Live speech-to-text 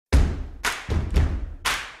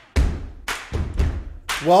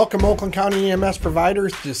Welcome, Oakland County EMS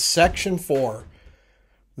providers, to Section 4.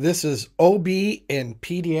 This is OB and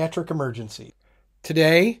Pediatric Emergency.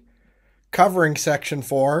 Today, covering Section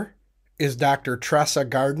 4 is Dr. Tressa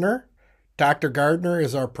Gardner. Dr. Gardner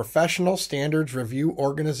is our Professional Standards Review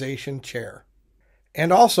Organization Chair.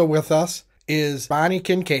 And also with us is Bonnie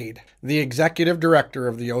Kincaid, the Executive Director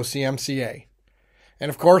of the OCMCA. And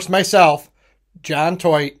of course, myself, John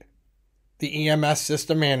Toit, the EMS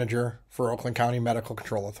System Manager for Oakland County Medical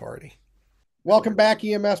Control Authority. Welcome back,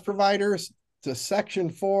 EMS providers, to Section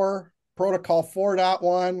 4, Protocol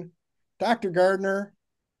 4.1. Dr. Gardner,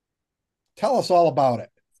 tell us all about it.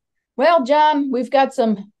 Well, John, we've got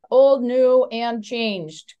some old, new, and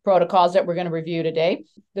changed protocols that we're going to review today.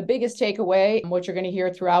 The biggest takeaway, what you're going to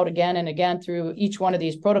hear throughout again and again through each one of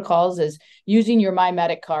these protocols, is using your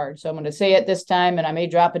MIMEDIC card. So I'm going to say it this time, and I may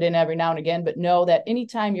drop it in every now and again, but know that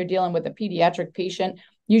anytime you're dealing with a pediatric patient,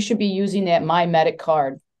 you should be using that MIMEDIC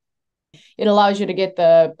card. It allows you to get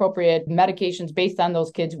the appropriate medications based on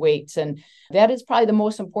those kids' weights. And that is probably the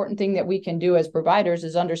most important thing that we can do as providers,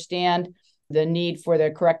 is understand the need for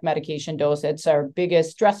the correct medication dose. It's our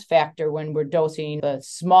biggest stress factor when we're dosing a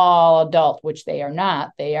small adult, which they are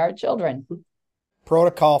not. They are children.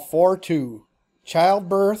 Protocol 4.2,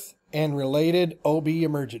 childbirth and related OB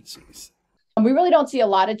emergencies. We really don't see a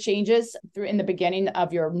lot of changes in the beginning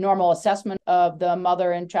of your normal assessment of the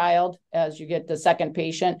mother and child as you get the second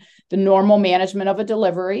patient. The normal management of a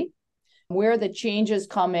delivery. Where the changes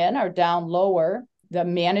come in are down lower, the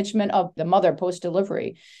management of the mother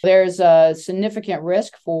post-delivery. There's a significant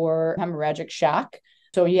risk for hemorrhagic shock,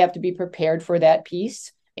 so you have to be prepared for that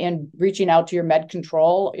piece and reaching out to your med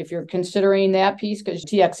control if you're considering that piece, because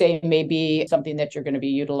TXA may be something that you're going to be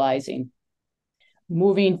utilizing.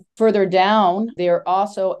 Moving further down, they're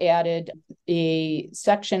also added a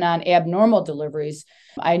section on abnormal deliveries.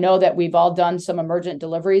 I know that we've all done some emergent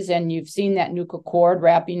deliveries, and you've seen that nuchal cord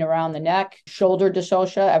wrapping around the neck, shoulder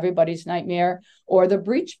dystocia, everybody's nightmare, or the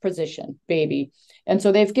breech position baby. And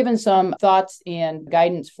so they've given some thoughts and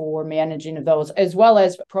guidance for managing of those, as well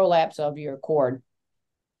as prolapse of your cord.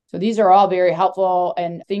 So these are all very helpful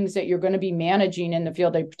and things that you're going to be managing in the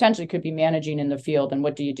field. They potentially could be managing in the field, and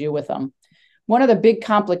what do you do with them? One of the big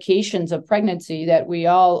complications of pregnancy that we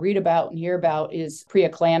all read about and hear about is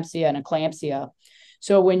preeclampsia and eclampsia.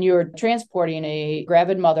 So when you're transporting a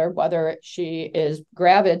gravid mother, whether she is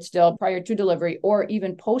gravid still prior to delivery or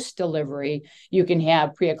even post-delivery, you can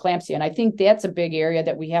have preeclampsia. And I think that's a big area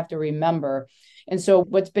that we have to remember. And so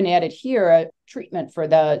what's been added here, a treatment for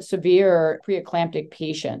the severe preeclamptic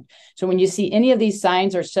patient. So when you see any of these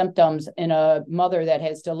signs or symptoms in a mother that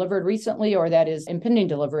has delivered recently or that is impending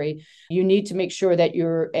delivery, you need to make sure that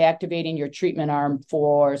you're activating your treatment arm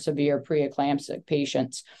for severe preeclamptic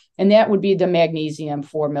patients. And that would be the magnesium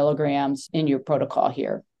 4 milligrams in your protocol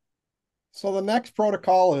here. So the next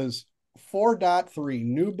protocol is 4.3,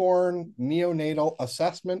 Newborn Neonatal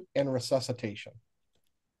Assessment and Resuscitation.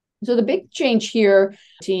 So the big change here,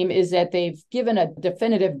 team, is that they've given a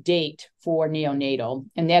definitive date for neonatal,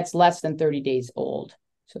 and that's less than 30 days old.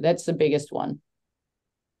 So that's the biggest one.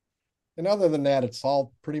 And other than that, it's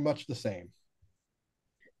all pretty much the same.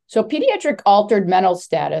 So pediatric altered mental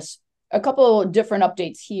status, a couple of different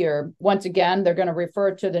updates here. Once again, they're going to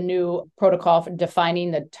refer to the new protocol for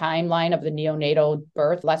defining the timeline of the neonatal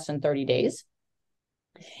birth, less than 30 days.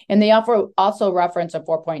 And they also reference a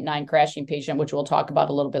 4.9 crashing patient, which we'll talk about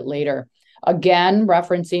a little bit later. Again,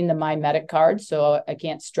 referencing the MIMEDIC card. So I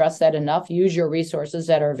can't stress that enough. Use your resources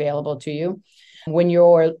that are available to you. When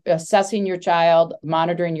you're assessing your child,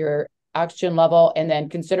 monitoring your oxygen level, and then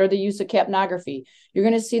consider the use of capnography. You're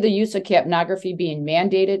going to see the use of capnography being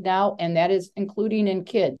mandated now, and that is including in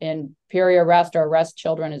kids, in peri-arrest or arrest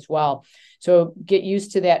children as well. So get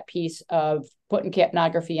used to that piece of putting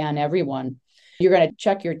capnography on everyone. You're going to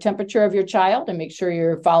check your temperature of your child and make sure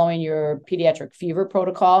you're following your pediatric fever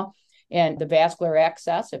protocol and the vascular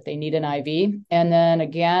access if they need an IV. And then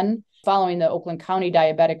again, following the Oakland County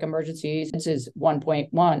diabetic emergencies, this is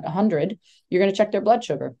 100, you're going to check their blood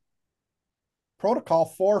sugar.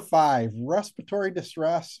 Protocol 4.5, respiratory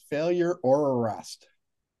distress, failure, or arrest.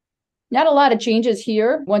 Not a lot of changes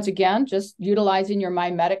here. Once again, just utilizing your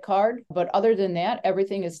MIMEDIC card. But other than that,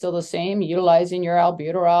 everything is still the same. Utilizing your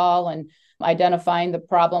albuterol and identifying the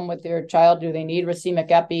problem with their child. Do they need racemic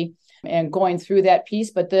epi? And going through that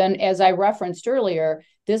piece. But then, as I referenced earlier,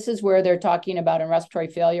 this is where they're talking about in respiratory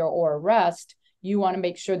failure or arrest. You want to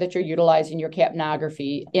make sure that you're utilizing your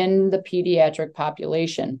capnography in the pediatric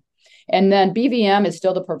population. And then BVM is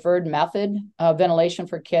still the preferred method of ventilation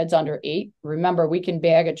for kids under 8. Remember, we can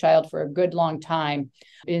bag a child for a good long time,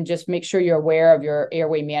 and just make sure you're aware of your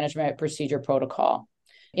airway management procedure protocol.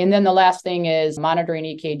 And then the last thing is monitoring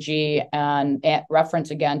EKG and at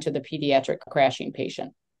reference again to the pediatric crashing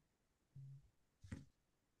patient.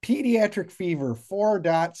 Pediatric fever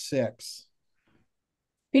 4.6.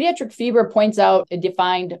 Pediatric fever points out a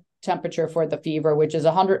defined temperature for the fever, which is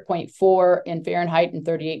 100.4 in Fahrenheit and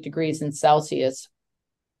 38 degrees in Celsius.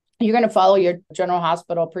 You're going to follow your general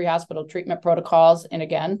hospital, pre-hospital treatment protocols. And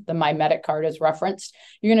again, the MIMEDIC card is referenced.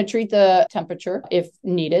 You're going to treat the temperature if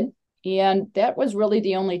needed. And that was really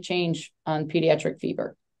the only change on pediatric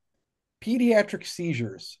fever. Pediatric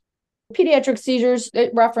seizures. Pediatric seizures,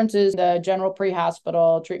 it references the general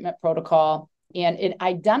pre-hospital treatment protocol, and it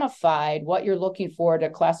identified what you're looking for to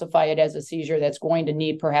classify it as a seizure that's going to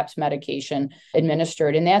need perhaps medication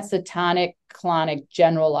administered. And that's the tonic-clonic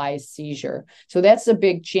generalized seizure. So that's the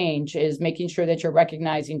big change, is making sure that you're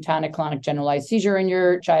recognizing tonic-clonic generalized seizure in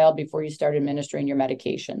your child before you start administering your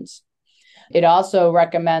medications. It also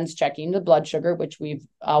recommends checking the blood sugar, which we've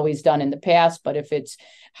always done in the past. But if it's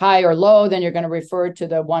high or low, then you're going to refer to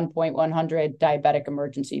the 1.100 diabetic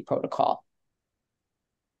emergency protocol.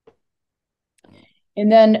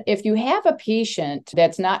 And then if you have a patient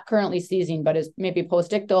that's not currently seizing, but is maybe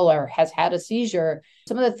postictal or has had a seizure,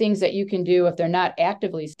 some of the things that you can do if they're not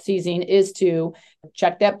actively seizing is to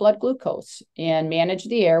check that blood glucose and manage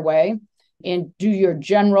the airway and do your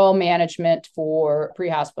general management for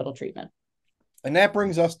pre-hospital treatment. And that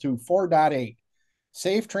brings us to 4.8,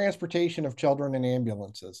 safe transportation of children in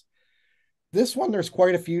ambulances. This one, there's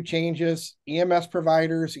quite a few changes. EMS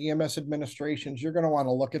providers, EMS administrations, you're going to want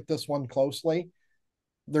to look at this one closely.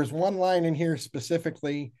 There's one line in here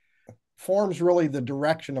specifically, forms really the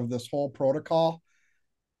direction of this whole protocol.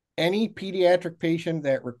 Any pediatric patient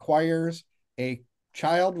that requires a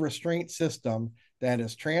child restraint system that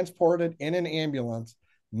is transported in an ambulance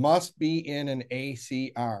must be in an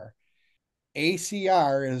ACR.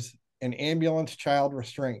 ACR is an ambulance child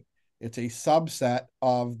restraint. It's a subset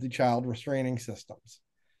of the child restraining systems.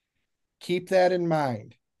 Keep that in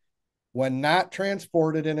mind. When not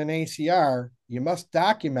transported in an ACR, you must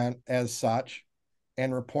document as such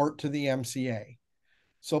and report to the MCA.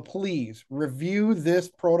 So please review this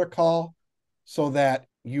protocol so that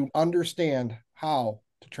you understand how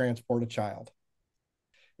to transport a child.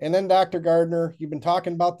 And then, Dr. Gardner, you've been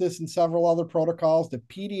talking about this in several other protocols, the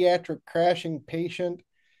pediatric crashing patient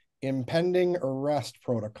impending arrest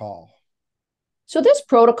protocol. So this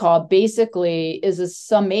protocol basically is a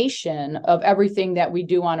summation of everything that we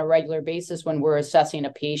do on a regular basis when we're assessing a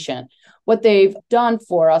patient. What they've done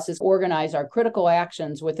for us is organize our critical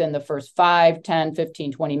actions within the first 5, 10,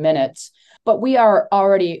 15, 20 minutes. But we are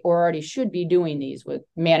already should be doing these with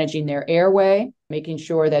managing their airway, making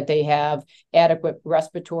sure that they have adequate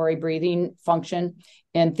respiratory breathing function,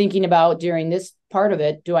 and thinking about during this part of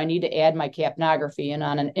it, do I need to add my capnography? And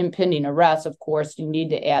on an impending arrest, of course, you need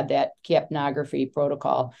to add that capnography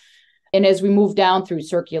protocol. And as we move down through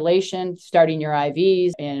circulation, starting your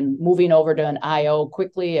IVs and moving over to an IO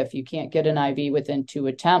quickly if you can't get an IV within 2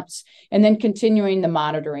 attempts, and then continuing the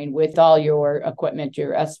monitoring with all your equipment,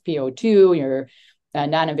 your SpO2, your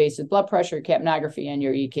non-invasive blood pressure, capnography, and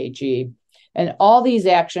your EKG. And all these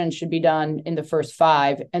actions should be done in the first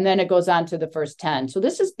 5, and then it goes on to the first 10. So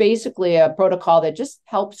this is basically a protocol that just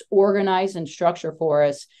helps organize and structure for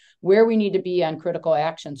us where we need to be on critical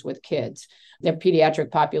actions with kids. The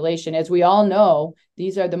pediatric population, as we all know,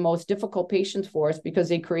 these are the most difficult patients for us because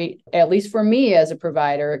they create, at least for me as a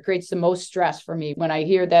provider, it creates the most stress for me. When I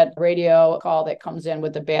hear that radio call that comes in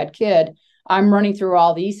with a bad kid, I'm running through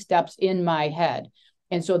all these steps in my head.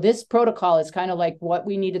 And so this protocol is kind of like what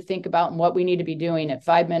we need to think about and what we need to be doing at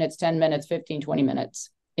 5 minutes, 10 minutes, 15, 20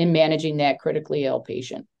 minutes in managing that critically ill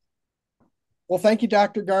patient. Well, thank you,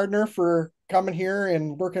 Dr. Gardner, for coming here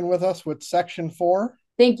and working with us with Section 4.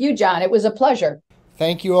 Thank you, John. It was a pleasure.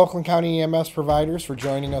 Thank you, Oakland County EMS providers, for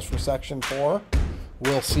joining us for Section 4.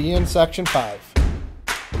 We'll see you in Section 5.